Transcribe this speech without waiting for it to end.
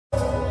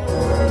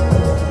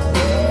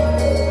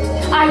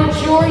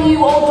adjure you,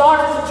 O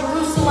daughters of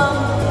Jerusalem,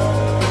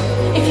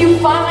 if you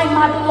find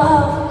my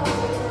beloved,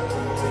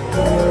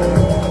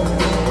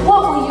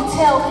 what will you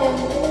tell him?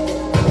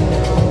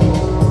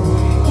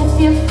 If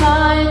you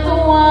find the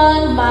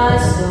one my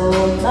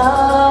soul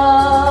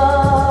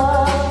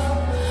loves,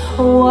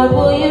 what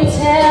will you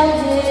tell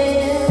him?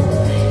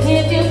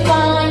 If you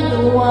find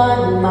the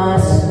one my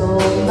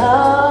soul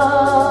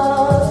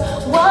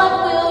loves, what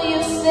will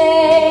you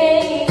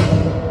say?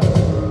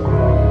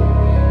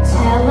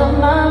 Tell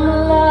him I'm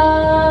lovesick.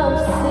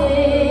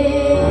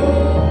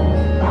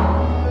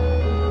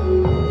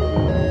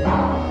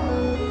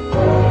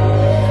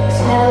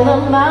 Tell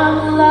him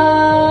I'm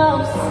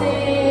lovesick.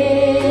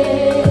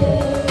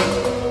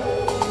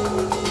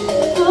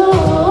 Ooh.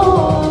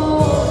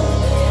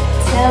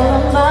 Tell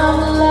him I'm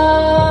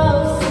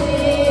lovesick.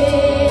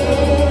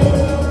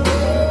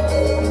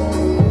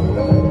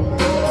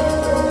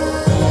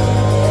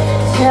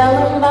 Tell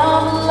him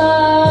I'm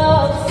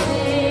lovesick.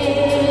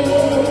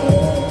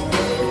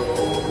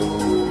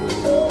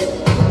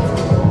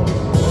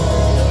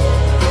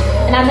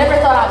 And I never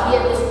thought I'd be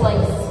at this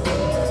place.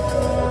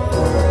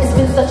 It's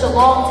been such a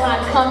long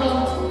time coming.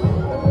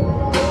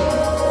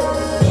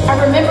 I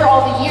remember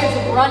all the years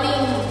of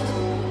running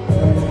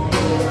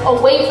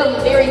away from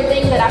the very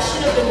thing that I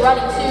should have been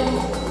running to.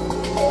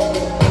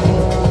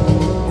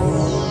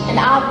 And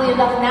oddly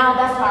enough, now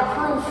that's my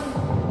proof.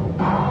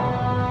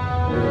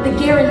 The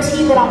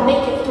guarantee that I'll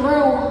make it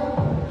through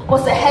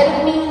what's ahead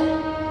of me,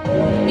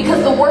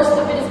 because the worst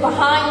of it is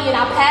behind me and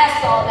I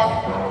passed all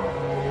that.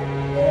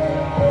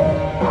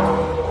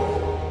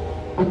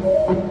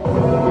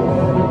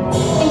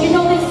 And you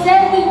know, they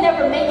said we'd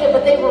never make it,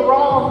 but they were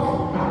wrong.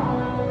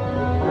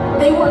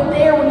 They weren't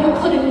there when you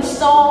put a new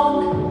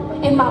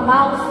song in my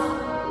mouth,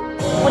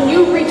 when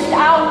you reached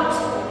out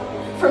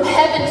from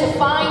heaven to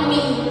find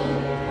me,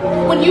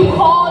 when you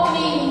called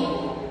me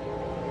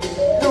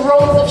the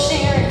Rose of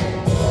Sharon,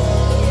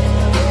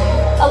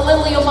 a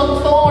lily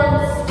among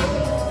thorns,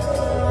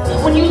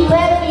 when you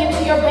led me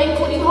into your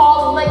banqueting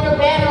hall and let your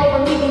banner over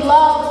me be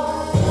loved,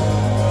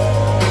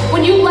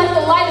 when you let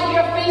the light of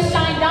your face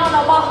shine down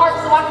on my heart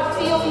so I could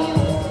feel you,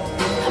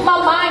 my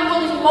mind,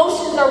 will, and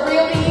emotions are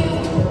real to you.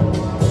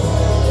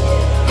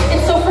 And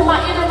so from my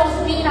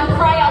innermost being, I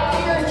cry out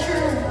pure and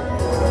true.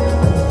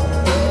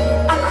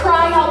 I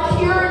cry out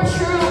pure and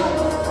true.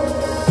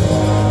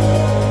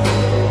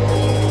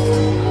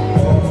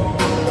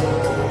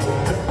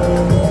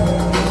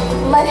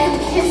 Let him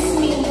kiss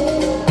me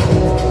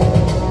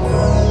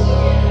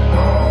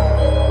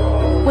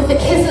with the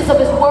kisses of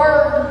his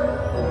word.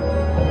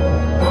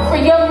 For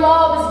your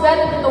love is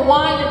better than the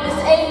wine of this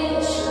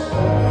age.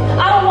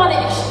 I don't want to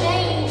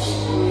exchange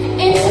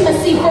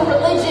intimacy for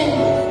religion.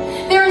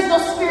 There is no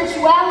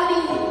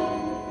spirituality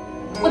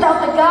without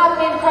the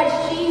God-man Christ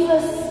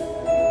Jesus.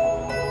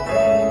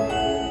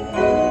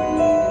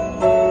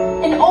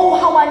 And oh,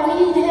 how I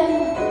need him.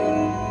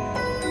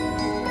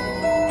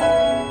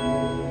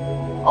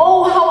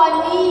 Oh, how I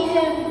need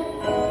him.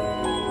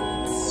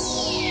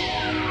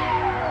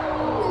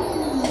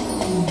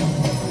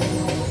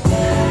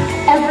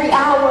 Every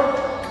hour,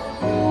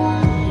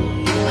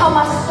 how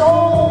my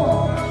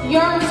soul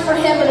yearns for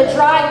him in a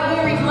dry,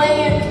 weary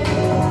land.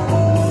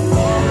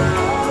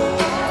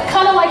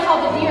 Kind of like how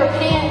the deer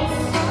pants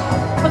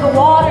for the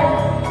water.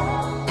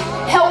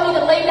 Help me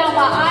to lay down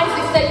my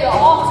Isaacs at your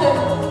altar.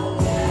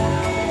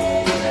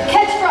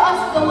 Catch for us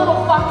the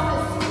little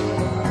foxes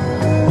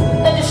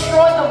that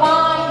destroy the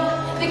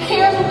vine, the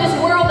cares of this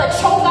world that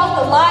choke out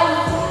the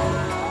life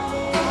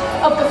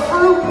of the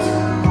fruit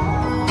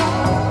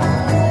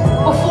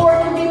before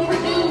it can be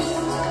produced.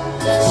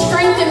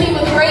 Strengthen me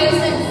with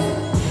raisins,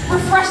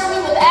 refresh me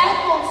with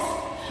apples,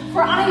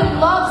 for I am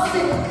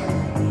lovesick.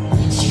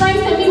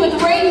 Strengthen me with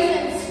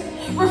raisins,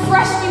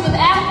 refresh me with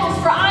apples,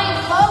 for I am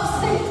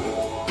lovesick.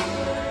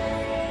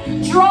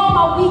 Draw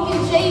my weak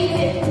and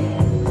jaded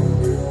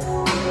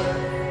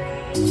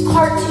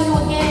heart to you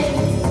again,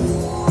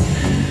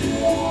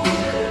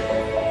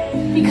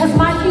 because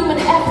my human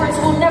efforts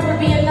will never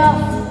be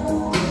enough.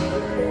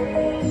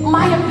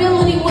 My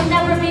ability will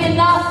never be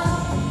enough.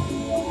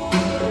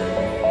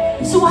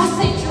 So I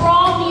say,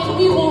 draw me and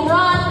we will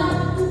run.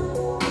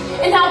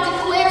 And I'll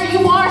declare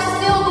you are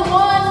still the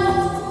one.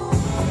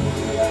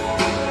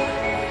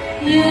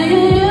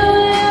 You.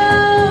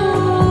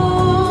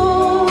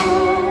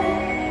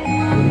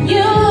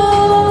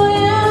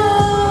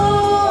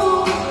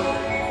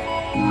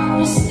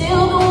 You're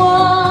still the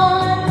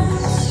one,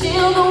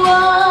 still the one.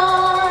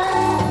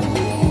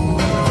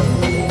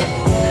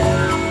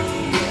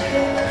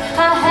 I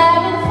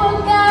haven't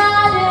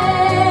forgotten.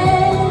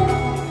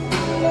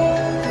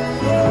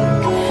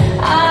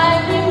 I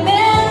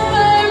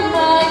remember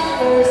my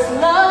first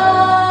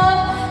love.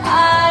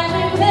 I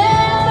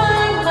remember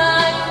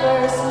my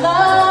first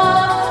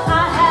love.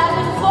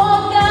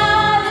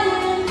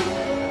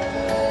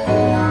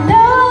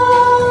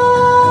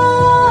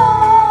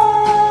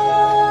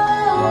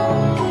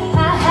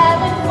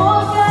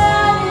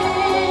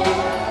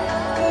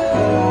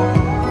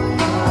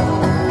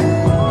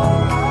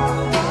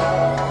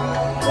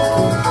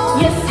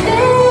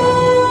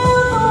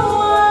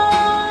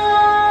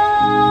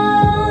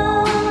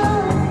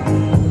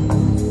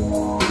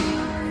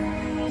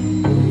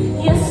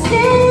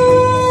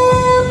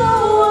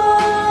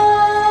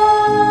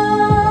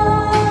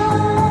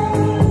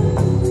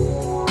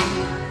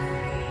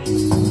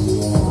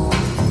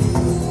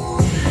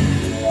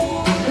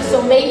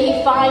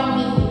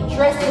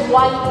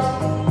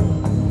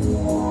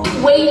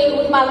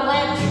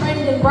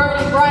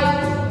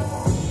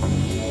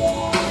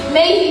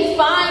 May he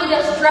find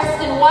us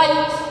dressed in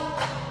white,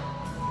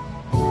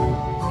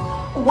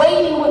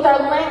 waiting with our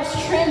lamps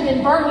trimmed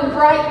and burning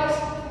bright.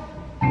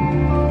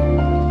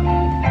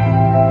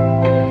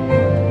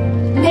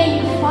 May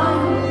you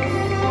find us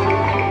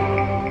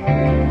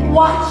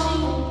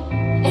watching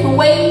and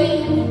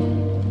waiting.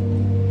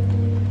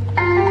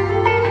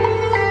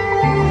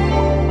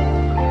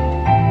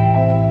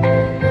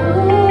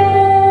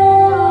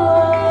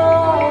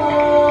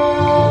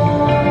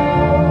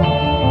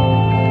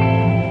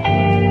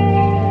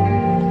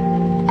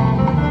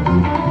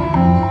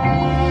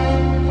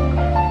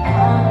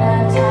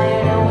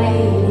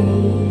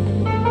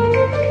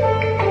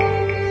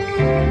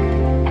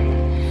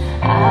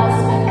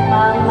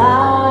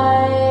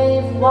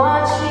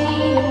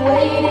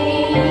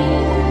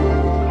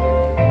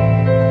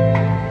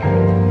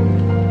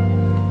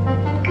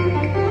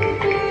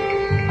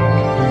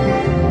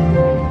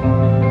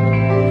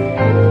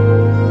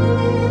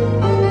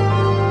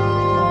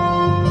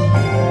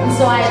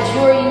 So I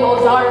adjure you, O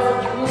daughters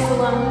of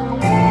Jerusalem,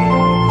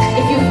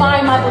 if you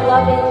find my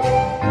beloved,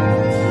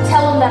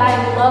 tell him that I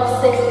am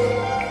lovesick.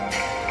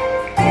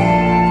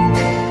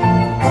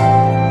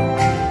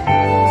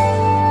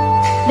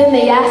 Then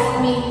they asked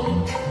me,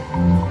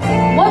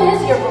 what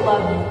is your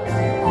beloved?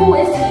 Who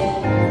is he?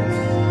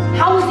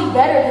 How is he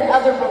better than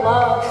other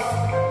beloveds?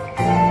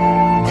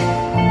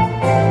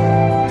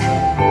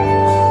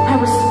 I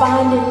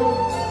responded,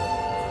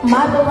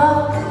 my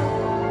beloved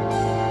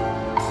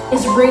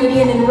is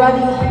radiant and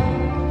ruddy,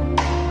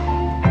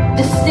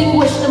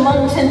 distinguished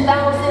among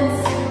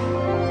 10,000s.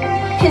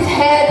 His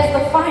head is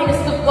the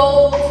finest of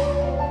gold.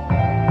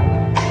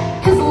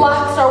 His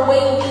locks are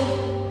wavy,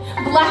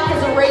 black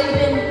as a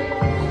raven.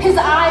 His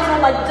eyes are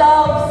like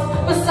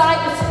doves beside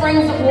the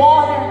springs of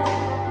water,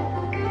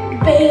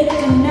 bathed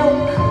in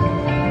milk,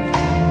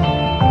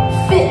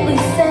 fitly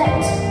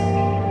set.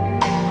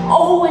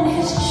 Oh, and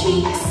his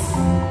cheeks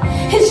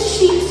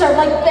are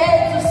like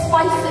beds of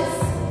spices,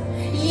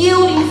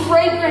 yielding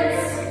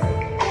fragrance.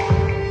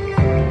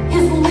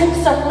 His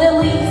lips are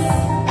lilies.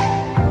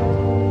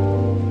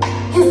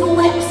 His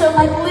lips are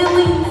like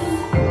lilies,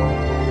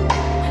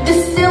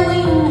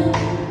 distilling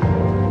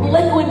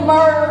liquid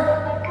myrrh.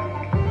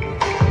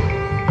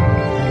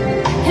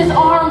 His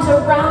arms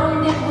are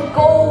rounded with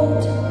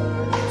gold,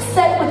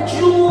 set with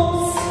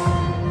jewels.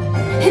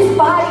 His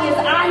body is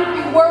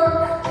ivory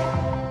work,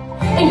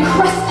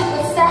 encrusted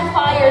with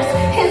sapphires.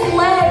 His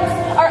legs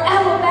are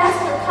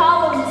alabaster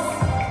columns,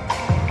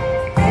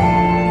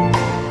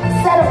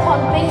 set upon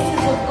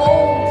bases of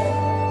gold.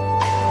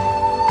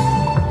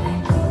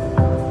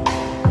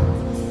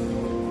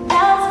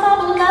 That's my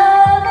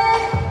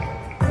beloved,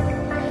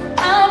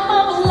 I'm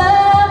my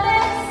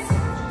beloved's,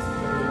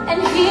 and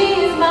he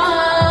is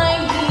mine.